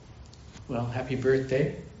Well, happy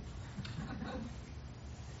birthday.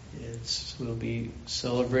 We'll be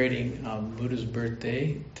celebrating Buddha's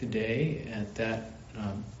birthday today at that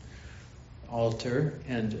altar.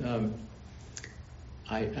 And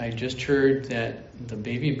I just heard that the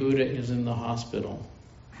baby Buddha is in the hospital,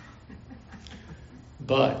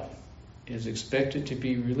 but is expected to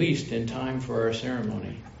be released in time for our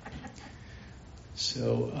ceremony.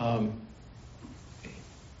 So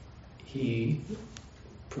he,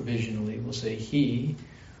 provisionally, we'll say he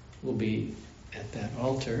will be at that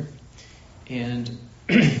altar. And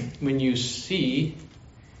when you see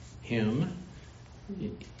him,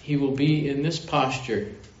 he will be in this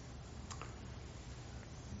posture.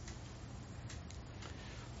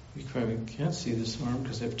 You probably can't see this arm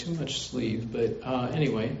because I have too much sleeve, but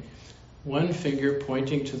anyway, one finger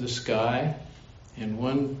pointing to the sky and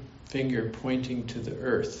one finger pointing to the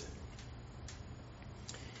earth.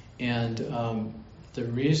 And the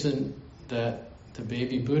reason that the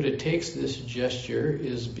baby Buddha takes this gesture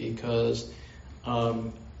is because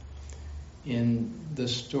in the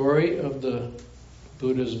story of the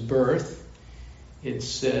Buddha's birth, it's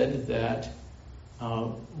said that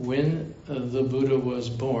when the Buddha was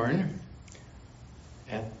born,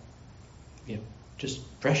 just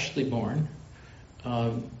freshly born,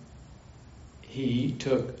 he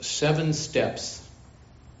took 7 steps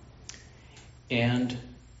and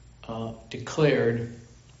declared,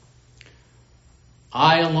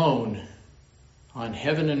 "I alone on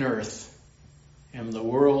heaven and earth am the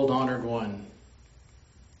world-honored one."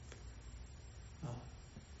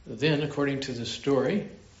 Then, according to the story,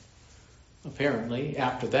 apparently,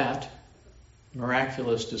 after that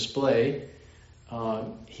miraculous display,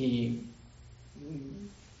 he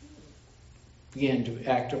began to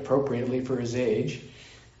act appropriately for his age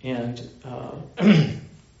and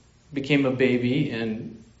became a baby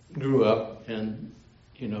and grew up, and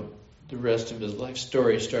the rest of his life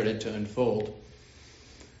story started to unfold.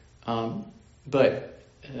 But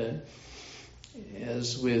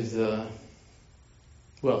as with the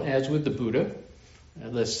Buddha,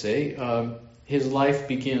 let's say, his life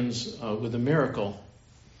begins with a miracle.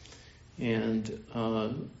 And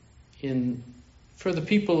for the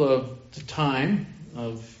people of the time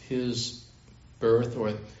of his birth,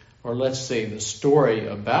 or let's say the story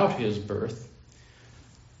about his birth,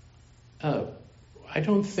 I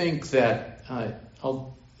don't think that I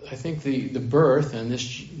think the birth and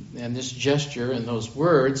this gesture and those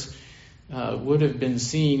words would have been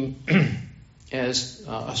seen as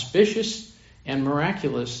auspicious and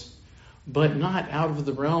miraculous, but not out of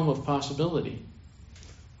the realm of possibility,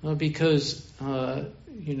 because the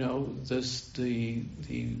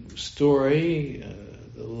story,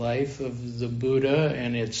 the life of the Buddha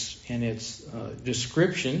and its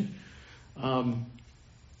description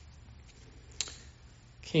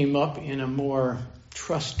came up in a more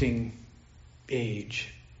trusting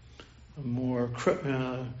age, a more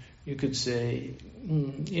you could say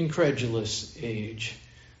incredulous age.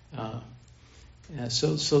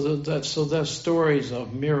 So the stories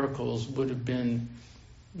of miracles would have been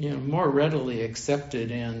more readily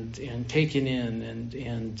accepted and taken in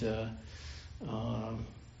and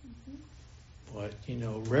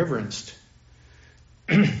reverenced.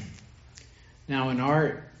 Now in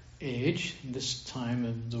our age, this time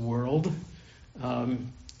of the world,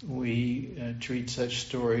 we treat such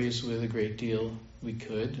stories with a great deal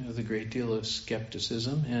of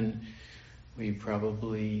skepticism, and we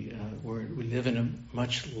probably we live in a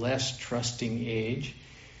much less trusting age,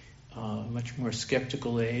 much more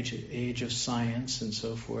skeptical age of science and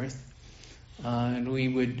so forth. And we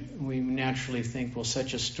naturally think, well,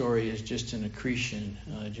 such a story is just an accretion,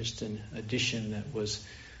 just an addition that was,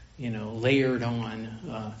 layered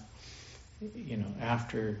on,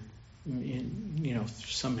 after,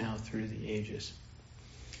 somehow through the ages.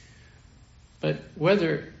 But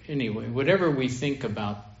whatever we think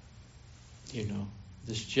about,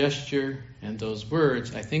 this gesture and those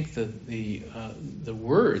words, I think that the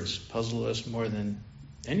words puzzle us more than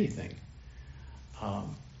anything.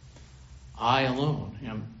 I alone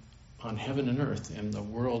am on heaven and earth, am the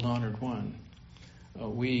world-honored one.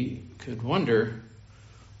 We could wonder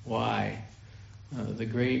why the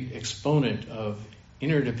great exponent of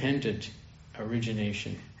interdependent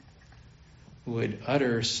origination would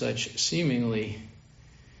utter such seemingly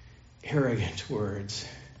arrogant words,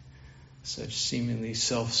 such seemingly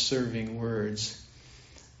self-serving words.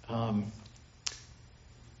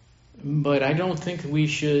 But I don't think we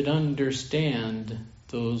should understand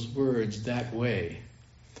those words that way.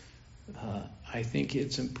 I think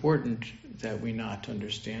it's important that we not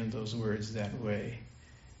understand those words that way,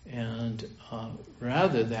 and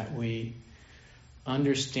rather that we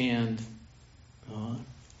understand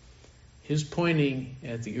his pointing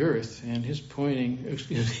at the earth and his pointing,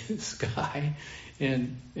 the sky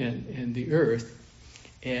and the earth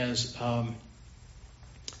as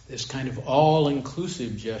this kind of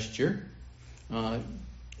all-inclusive gesture,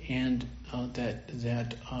 and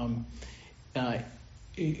that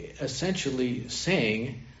essentially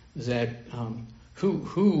saying that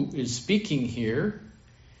who is speaking here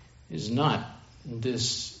is not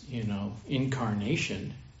this,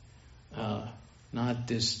 incarnation, not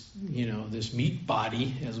this, this meat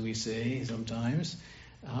body, as we say sometimes,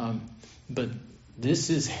 but this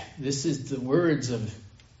is the words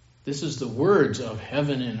of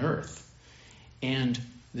heaven and earth, and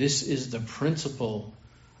this is the principle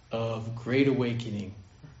of great awakening.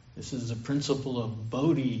 This is the principle of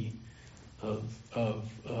Bodhi, of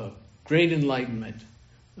great enlightenment,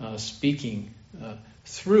 speaking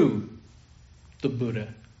through the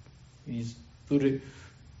Buddha. He's Buddha.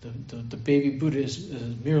 The baby Buddha is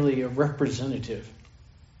merely a representative,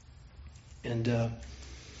 and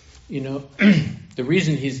the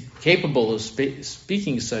reason he's capable of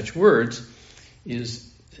speaking such words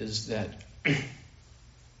is that,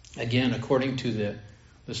 again, according to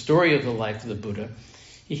the story of the life of the Buddha,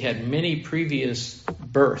 he had many previous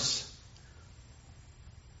births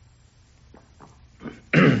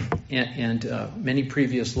and many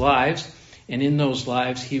previous lives, and in those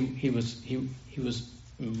lives he was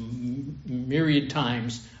myriad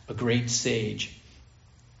times a great sage.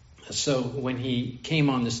 So when he came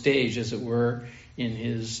on the stage, as it were, in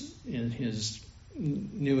his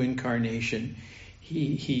new incarnation,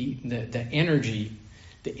 the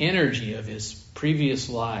energy of his previous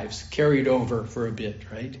lives carried over for a bit,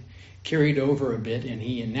 right? Carried over a bit, and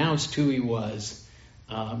he announced who he was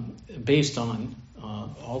based on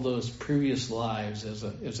all those previous lives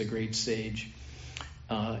as a great sage,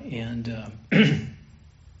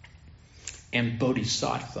 and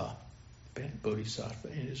bodhisattva. Bodhisattva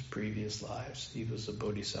in his previous lives, he was a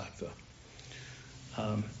bodhisattva.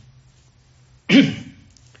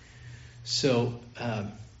 So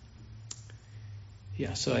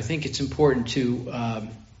I think it's important to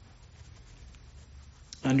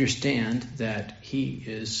understand that he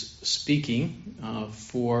is speaking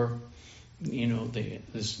for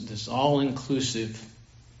this all-inclusive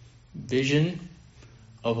vision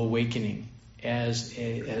of awakening as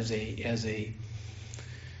a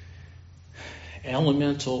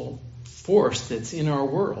elemental force that's in our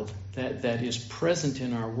world, that is present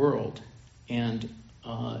in our world, and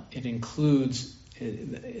it includes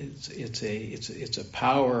it's a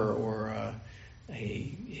power or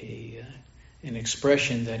an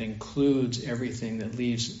expression that includes everything,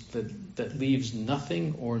 that leaves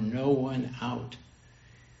nothing or no one out,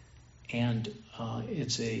 and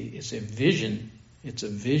it's a vision. It's a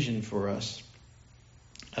vision for us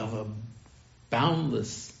of a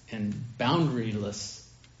boundless and boundaryless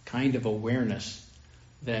kind of awareness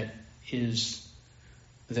that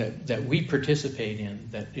we participate in.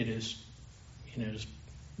 That it is,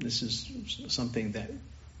 this is something that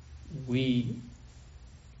we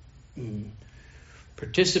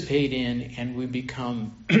participate in, and we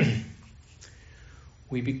become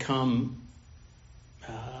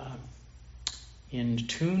in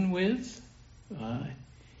tune with.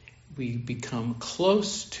 We become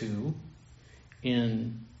close to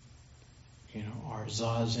in our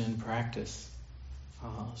Zazen practice.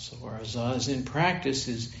 So our Zazen practice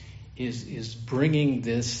is bringing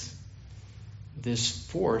this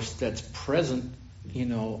force that's present,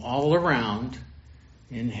 all around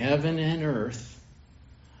in heaven and earth.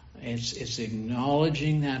 It's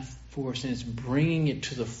acknowledging that force, and it's bringing it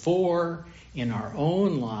to the fore in our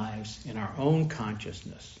own lives, in our own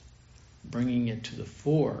consciousness. Bringing it to the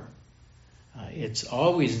fore. It's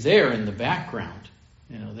always there in the background.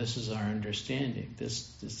 This is our understanding.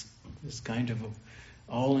 This kind of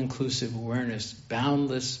all-inclusive awareness,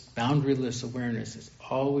 boundaryless awareness is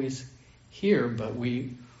always here, but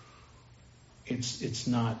it's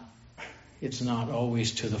not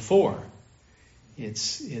always to the fore.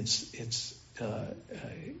 It's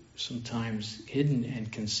sometimes hidden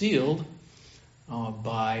and concealed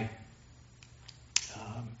by,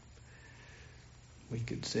 we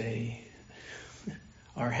could say,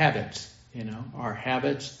 our habits. Our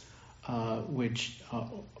habits, which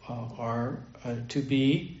are to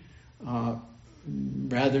be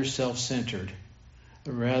rather self-centered,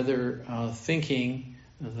 rather thinking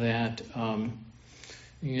that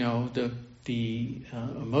the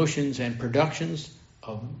emotions and productions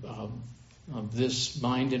of this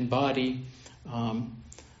mind and body,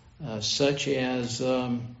 such as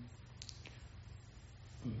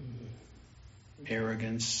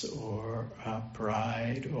arrogance or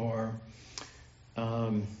pride or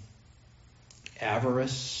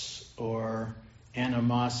avarice or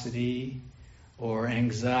animosity or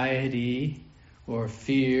anxiety or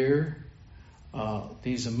fear.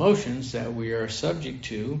 These emotions that we are subject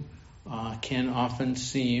to can often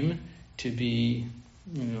seem to be,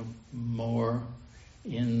 more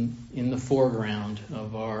in the foreground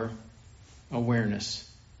of our awareness.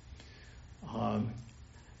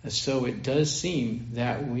 So it does seem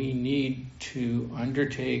that we need to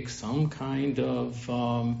undertake some kind of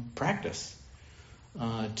practice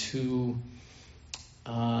to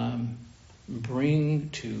bring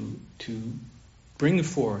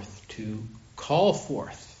forth, to call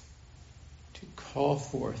forth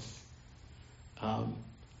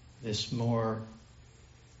this more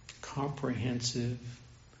comprehensive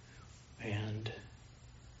and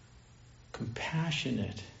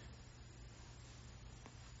compassionate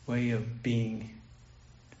way of being,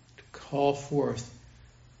 to call forth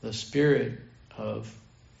the spirit of,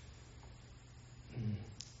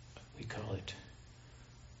 we call it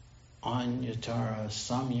Anyatara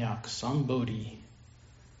Samyak Sambodhi,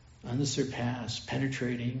 unsurpassed,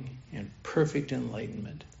 penetrating, and perfect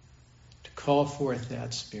enlightenment. To call forth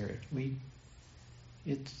that spirit,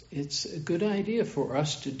 it's a good idea for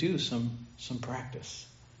us to do some practice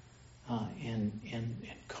and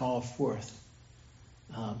call forth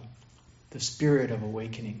the spirit of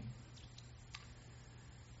awakening.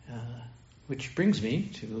 Which brings me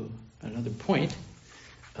to another point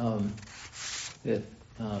that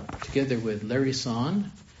together with Larry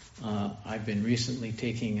San, I've been recently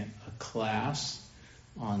taking a class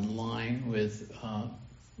online with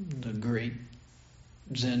the great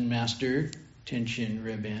Zen master Tenshin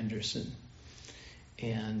Reb Anderson.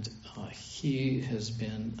 And he has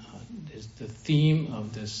been, the theme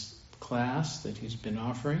of this class that he's been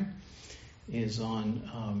offering is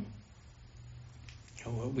on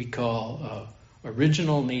what we call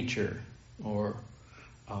original nature or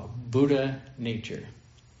Buddha nature.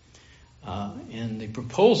 And the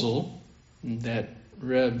proposal that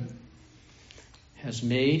Reb has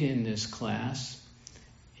made in this class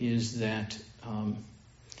is that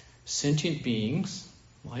sentient beings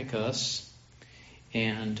like us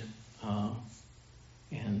and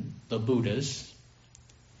the Buddhas,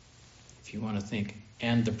 if you want to think,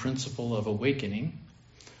 and the principle of awakening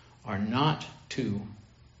are not dual.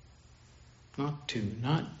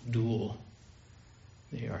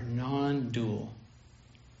 They are non-dual,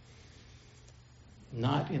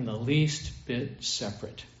 not in the least bit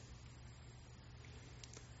separate.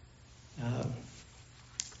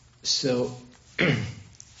 So,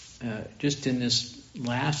 just in this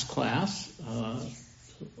last class,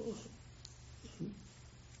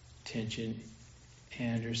 Tenshin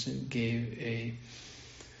Anderson gave a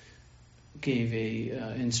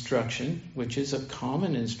instruction, which is a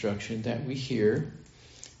common instruction that we hear,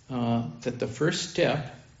 that the first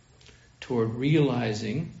step toward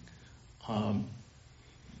realizing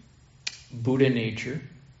Buddha nature,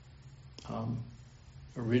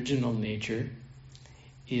 original nature,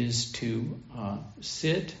 is to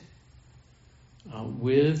sit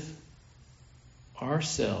with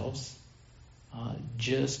ourselves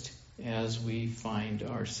just as we find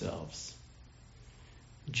ourselves,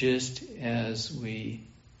 just as we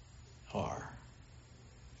are.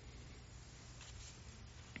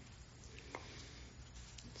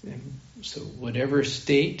 And so whatever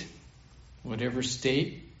state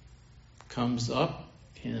comes up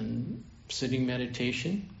in sitting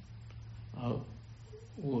meditation,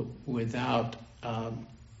 without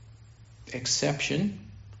exception,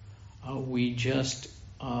 we just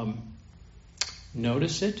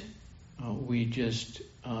notice it, we just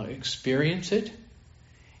experience it,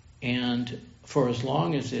 and for as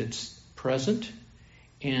long as it's present,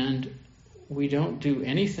 and we don't do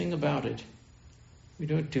anything about it. We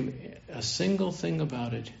don't do a single thing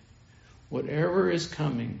about it. Whatever is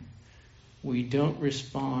coming, we don't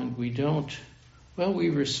respond. We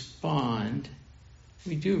respond.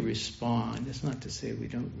 We do respond. It's not to say we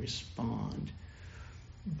don't respond.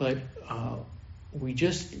 But we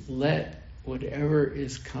just let whatever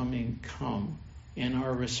is coming come. And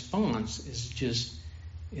our response is just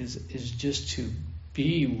to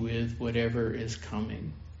be with whatever is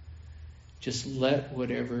coming. Just let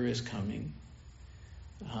whatever is coming.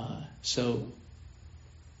 So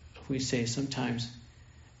we say sometimes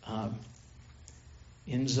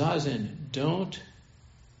in Zazen, don't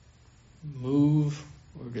move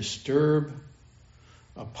or disturb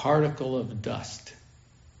a particle of dust.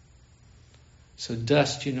 So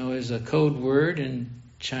dust, is a code word in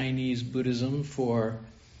Chinese Buddhism for,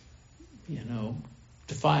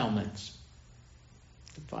 defilements,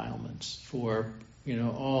 for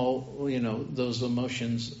all, those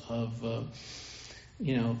emotions of,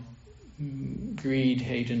 greed,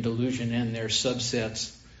 hate, and delusion and their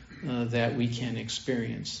subsets that we can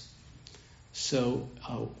experience. So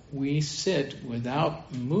we sit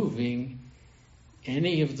without moving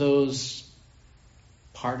any of those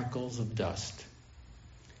particles of dust,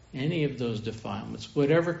 any of those defilements.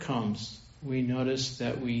 Whatever comes, we notice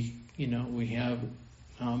that we have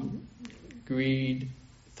greed,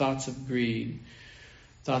 thoughts of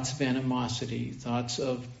animosity, thoughts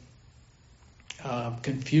of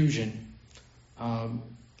confusion,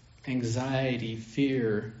 anxiety,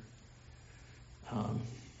 fear,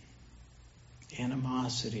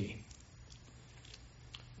 animosity.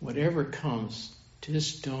 Whatever comes,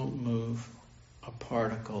 just don't move a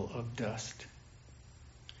particle of dust.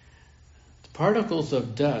 The particles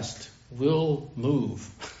of dust will move.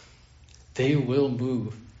 They will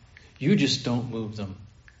move. You just don't move them.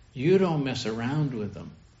 You don't mess around with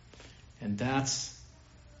them. And that's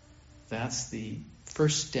the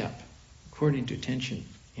first step, according to Tenshin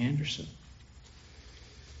Anderson.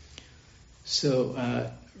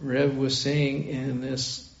 So Rev was saying in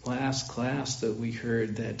this last class that we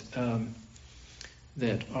heard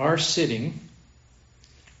that our sitting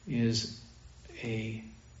is a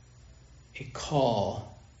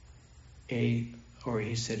call, or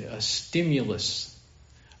he said a stimulus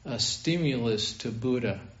to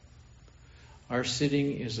Buddha. Our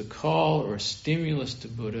sitting is a call or a stimulus to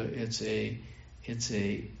Buddha. It's a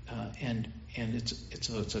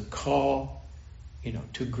call,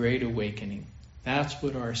 to great awakening. That's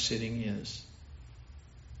what our sitting is.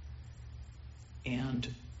 And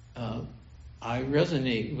I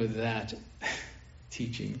resonate with that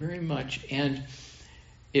teaching very much. And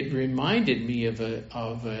it reminded me of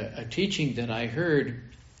a teaching that I heard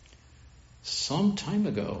some time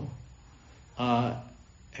ago at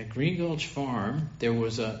Green Gulch Farm. There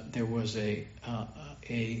was a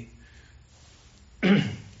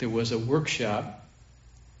workshop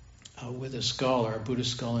with a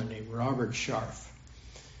Buddhist scholar named Robert Scharf,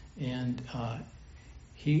 and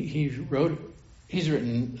he's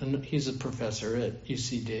a professor at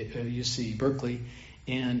UC Berkeley,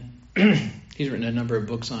 and he's written a number of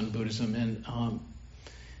books on Buddhism, and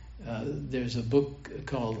there's a book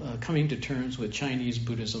called Coming to Terms with Chinese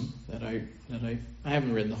Buddhism that I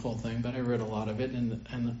haven't read the whole thing, but I read a lot of it.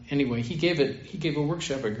 And anyway, he gave a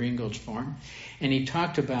workshop at Green Gulch Farm, and he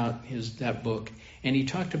talked about that book, and he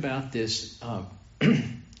talked about this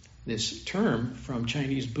this term from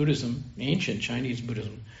Chinese Buddhism, ancient Chinese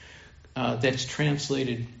Buddhism, that's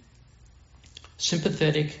translated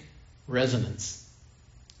sympathetic resonance.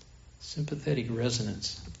 Sympathetic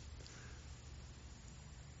resonance.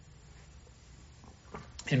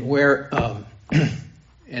 And where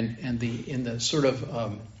in the sort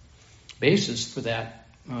of basis for that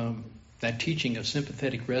teaching of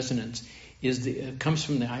sympathetic resonance comes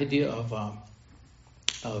from the idea of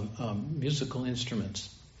musical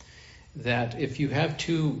instruments. That if you have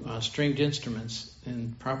two stringed instruments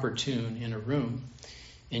in proper tune in a room,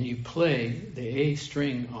 and you play the A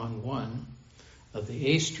string on one, the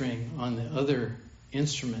A string on the other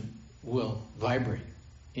instrument will vibrate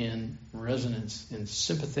in resonance, in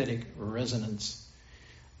sympathetic resonance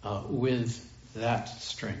with that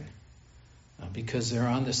string, because they're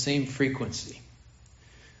on the same frequency.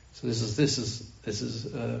 So this is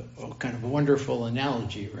a kind of a wonderful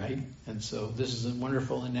analogy, right? And so this is a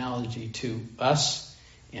wonderful analogy to us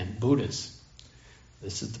and Buddhas.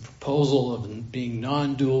 This is the proposal of being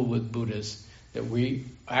non-dual with Buddhas, that we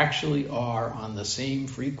actually are on the same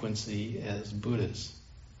frequency as Buddhas.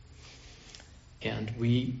 And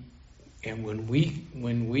when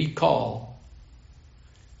we call,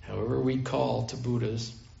 however we call to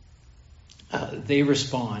Buddhas, they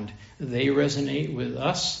respond. They resonate with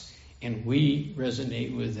us, and we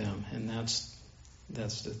resonate with them, and that's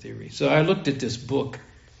the theory. So I looked at this book.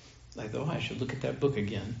 I thought, I should look at that book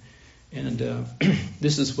again. And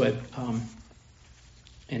this is what one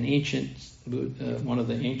of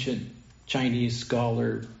the ancient Chinese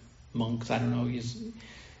scholar monks, I don't know, he's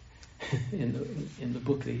in the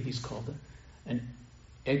book that he's called an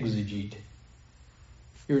exegete.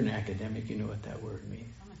 You're an academic, you know what that word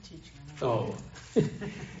means. I'm a teacher. Oh,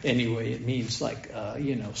 anyway, it means like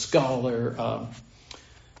scholar, a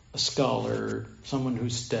scholar, someone who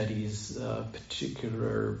studies a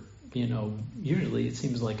particular, usually it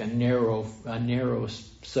seems like a narrow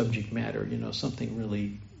subject matter, something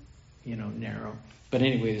really, narrow. But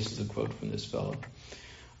anyway, this is a quote from this fellow.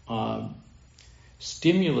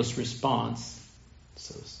 Stimulus response.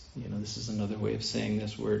 So, this is another way of saying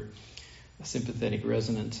this word, a sympathetic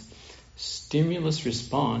resonance. Stimulus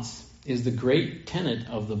response is the great tenet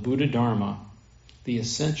of the Buddha Dharma, the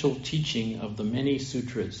essential teaching of the many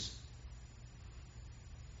sutras.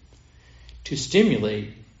 To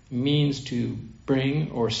stimulate means to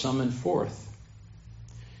bring or summon forth.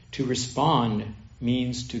 To respond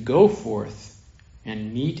means to go forth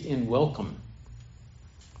and meet and welcome.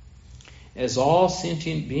 As all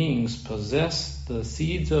sentient beings possess the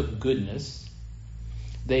seeds of goodness,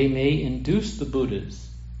 they may induce the Buddhas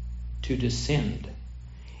to descend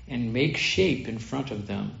and make shape in front of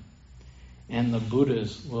them, and the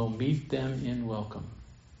Buddhas will meet them in welcome.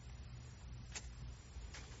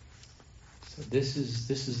 So this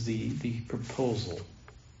is the proposal.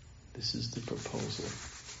 This is the proposal.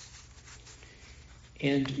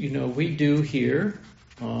 And we do here,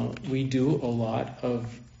 we do a lot of,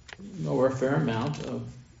 or a fair amount of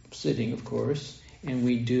sitting, of course, and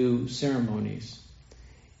we do ceremonies,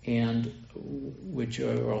 and which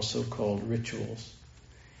are also called rituals.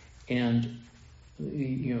 And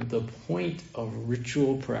the point of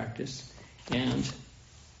ritual practice, and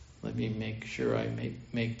let me make sure I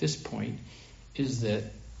make this point, is that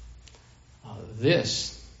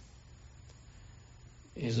this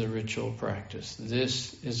is a ritual practice.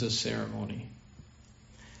 This is a ceremony.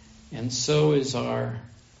 And so is our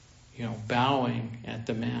bowing at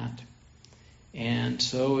the mat. And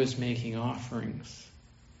so is making offerings.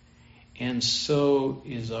 And so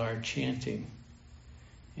is our chanting.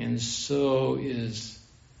 And so is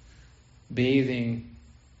bathing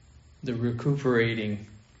the recuperating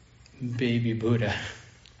baby Buddha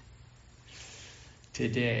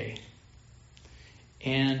today.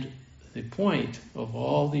 And the point of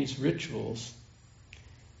all these rituals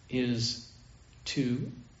is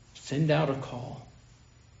to send out a call.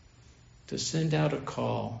 To send out a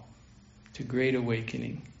call to great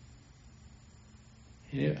awakening.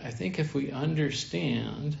 And I think if we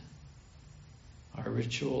understand our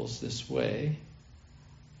rituals this way,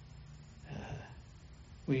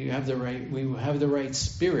 we have the right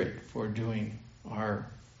spirit for doing our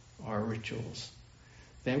rituals.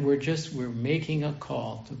 That we're making a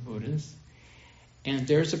call to Buddhas, and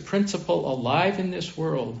there's a principle alive in this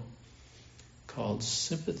world called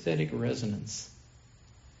sympathetic resonance.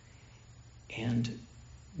 And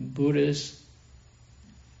Buddhas,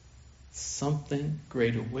 something,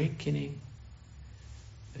 great awakening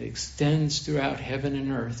that extends throughout heaven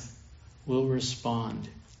and earth, will respond.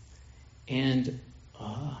 And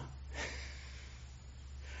I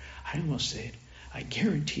almost say it, I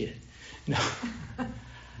guarantee it. No.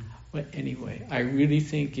 But anyway, I really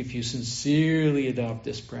think if you sincerely adopt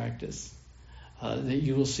this practice, that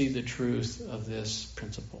you will see the truth of this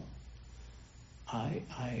principle. I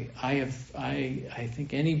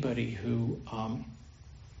think anybody who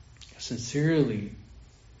sincerely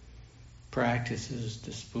practices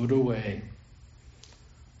this Buddha way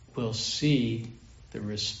will see the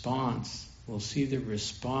response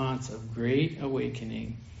of great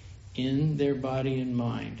awakening in their body and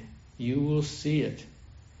mind. You will see it.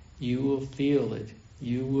 You will feel it.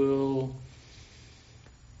 You will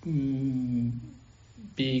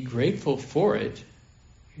be grateful for it,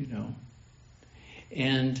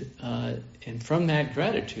 And from that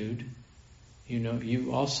gratitude,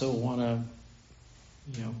 you also want to,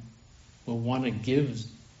 will want to give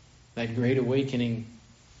that great awakening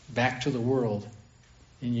back to the world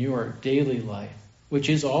in your daily life, which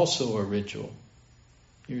is also a ritual.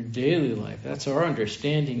 Your daily life, that's our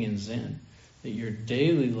understanding in Zen, that your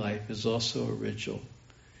daily life is also a ritual.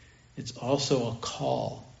 It's also a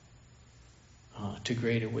call to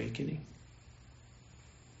great awakening.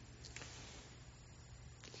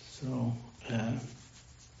 So, I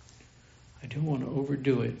don't want to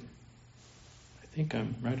overdo it. I think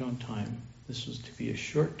I'm right on time. This was to be a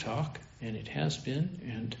short talk, and it has been,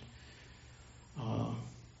 and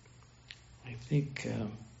I think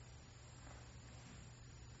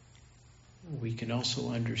we can also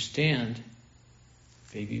understand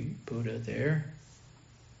baby Buddha there,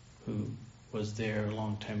 who was there a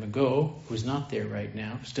long time ago, who's not there right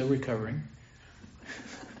now, still recovering.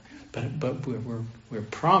 But we're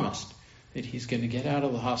promised that he's going to get out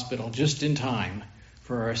of the hospital just in time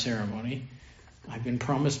for our ceremony. I've been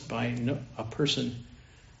promised by a person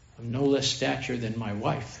of no less stature than my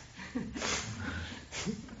wife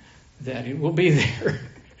that it will be there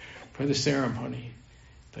for the ceremony.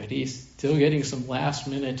 But he's still getting some last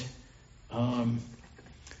minute,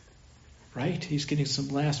 he's getting some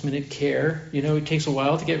last minute care. It takes a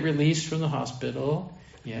while to get released from the hospital.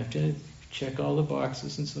 You have to check all the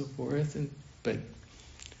boxes and so forth. But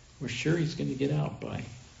we're sure he's going to get out by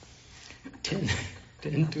 10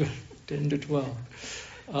 to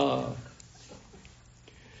 12.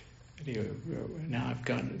 Anyway, now I've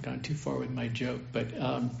gone too far with my joke, but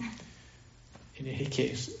in any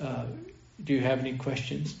case, do you have any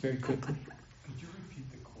questions very quickly? Could you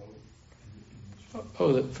repeat the quote?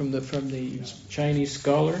 Oh, from the Chinese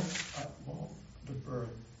scholar? Well, the bird.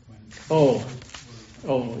 Oh,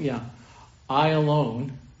 yeah. I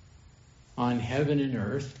alone on heaven and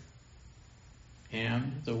earth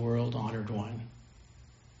am the world honored one.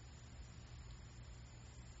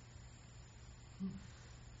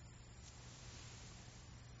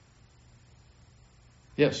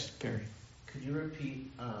 Yes, Barry. Could you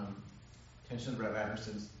repeat Tenzin Rev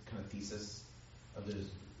Anderson's kind of thesis of there's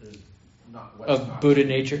not what's Of not Buddha true?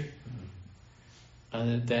 nature?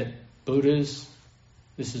 That Buddhas,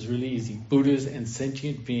 this is really easy, Buddhas and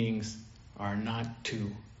sentient beings are not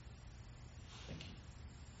two. Thank you.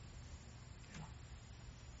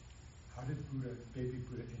 How did baby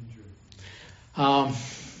Buddha injure?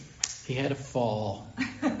 He had a fall.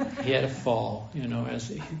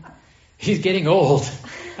 As he's getting old.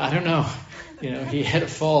 I don't know. He had a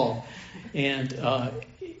fall. And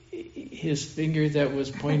his finger that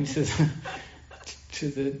was pointing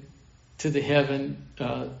to the heaven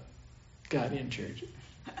got injured.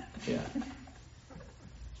 Yeah.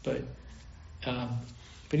 But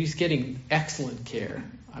he's getting excellent care.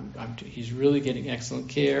 He's really getting excellent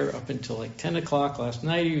care. Up until like 10 o'clock last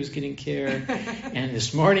night, he was getting care, and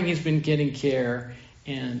this morning he's been getting care.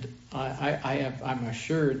 And I'm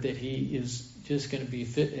assured that he is just going to be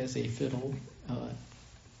fit as a fiddle at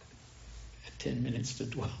 10 minutes to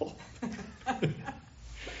 12.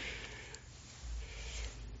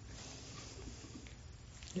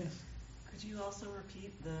 Yes. Could you also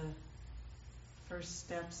repeat the first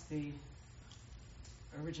steps, the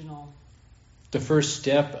original? The first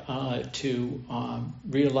step to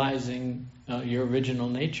realizing your original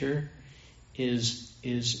nature is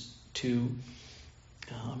to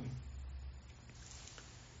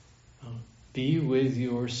be with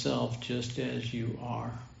yourself just as you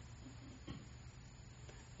are.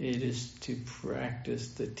 It is to practice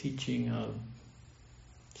the teaching of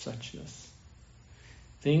suchness.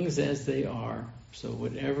 Things as they are. So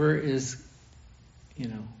whatever is,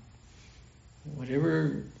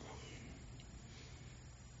 whatever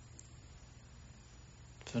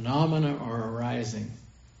phenomena are arising,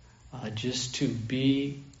 just to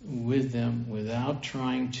be with them without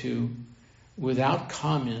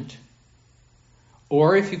comment.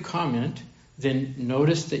 Or if you comment, then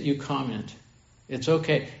notice that you comment. It's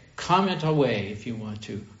okay. Comment away if you want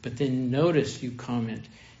to, but then notice you comment.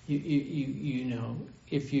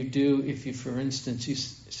 If you for instance, you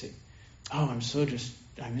say, oh, I'm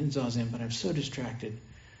in Zazen, but I'm so distracted.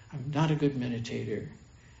 I'm not a good meditator.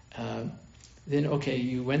 Then, okay,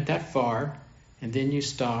 you went that far, and then you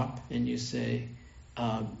stop and you say,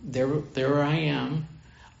 there I am.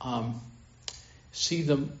 See,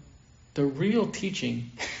 the real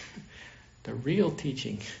teaching,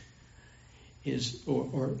 is,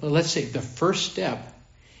 or let's say the first step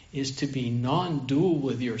is to be non-dual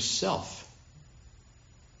with yourself.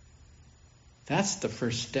 That's the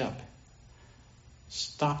first step.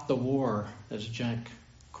 Stop the war, as Jack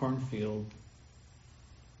Cornfield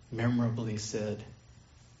memorably said.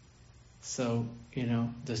 So,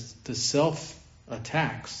 the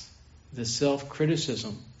self-attacks, the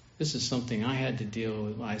self-criticism, this is something I had to deal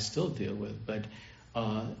with, I still deal with, but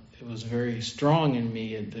it was very strong in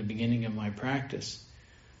me at the beginning of my practice.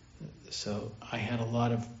 So I had a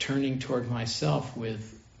lot of turning toward myself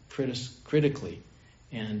with critically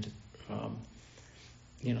and,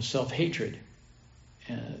 self-hatred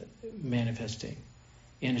manifesting.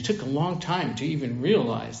 And it took a long time to even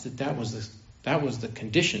realize that was the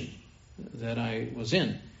condition that I was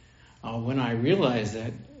in. When I realized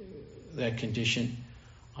that condition,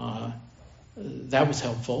 that was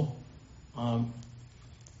helpful.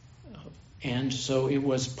 And so it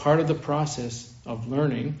was part of the process of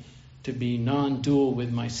learning to be non-dual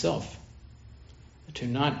with myself, to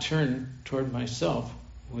not turn toward myself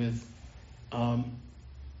with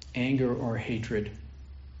anger or hatred,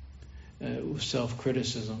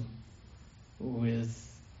 self-criticism,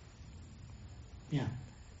 with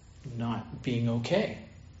not being okay.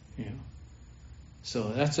 So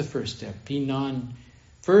that's the first step.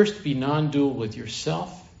 First be non-dual with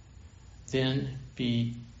yourself, then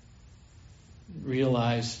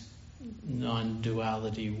realize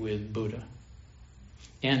non-duality with Buddha.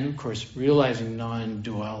 And of course, realizing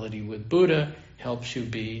non-duality with Buddha helps you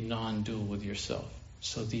be non-dual with yourself.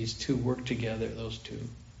 So these two work together, those two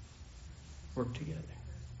work together.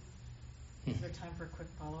 Is there time for a quick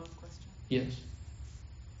follow-up question? Yes.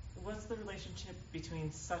 What's the relationship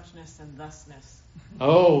between suchness and thusness?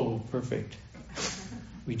 Oh, perfect.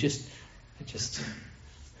 I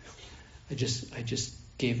just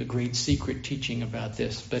gave a great secret teaching about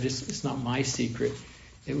this, but it's not my secret.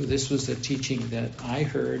 This was a teaching that I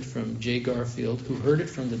heard from Jay Garfield, who heard it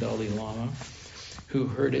from the Dalai Lama, who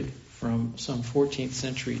heard it from some 14th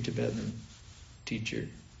century Tibetan teacher,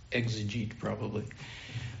 exegete probably.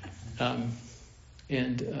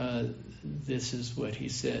 This is what he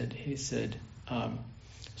said. He said,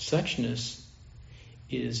 suchness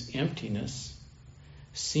is emptiness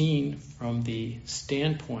seen from the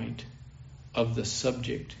standpoint of the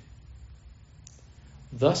subject.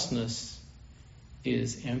 Thusness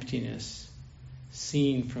is emptiness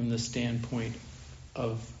seen from the standpoint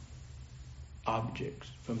of objects,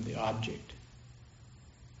 from the object.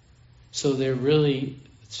 So they're really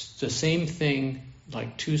it's the same thing,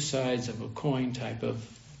 like two sides of a coin type of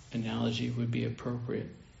analogy would be appropriate.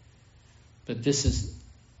 But this is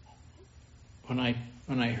when I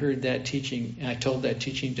heard that teaching, and I told that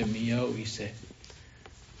teaching to Mio, he said,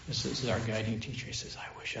 this is our guiding teacher, he says, I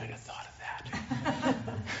wish I'd have thought of that.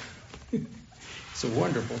 It's a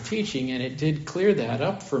wonderful teaching, and it did clear that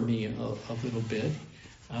up for me a little bit.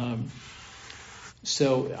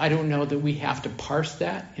 So I don't know that we have to parse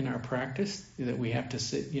that in our practice, that we have to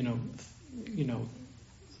sit,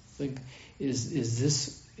 think, is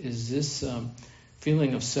this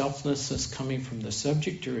feeling of selflessness coming from the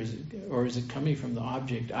subject, or is it coming from the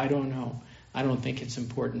object? I don't know. I don't think it's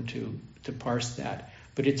important to parse that,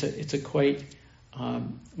 but it's a quite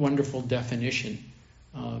wonderful definition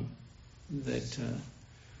that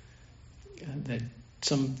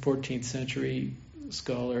some 14th century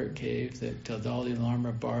scholar gave, that Dalai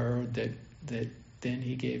Lama borrowed, that then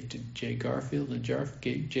he gave to Jay Garfield, and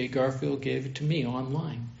Jay Garfield gave it to me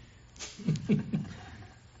online.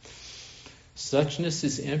 Suchness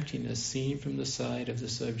is emptiness seen from the side of the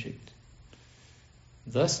subject.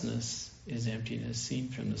 Thusness is emptiness seen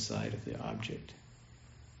from the side of the object.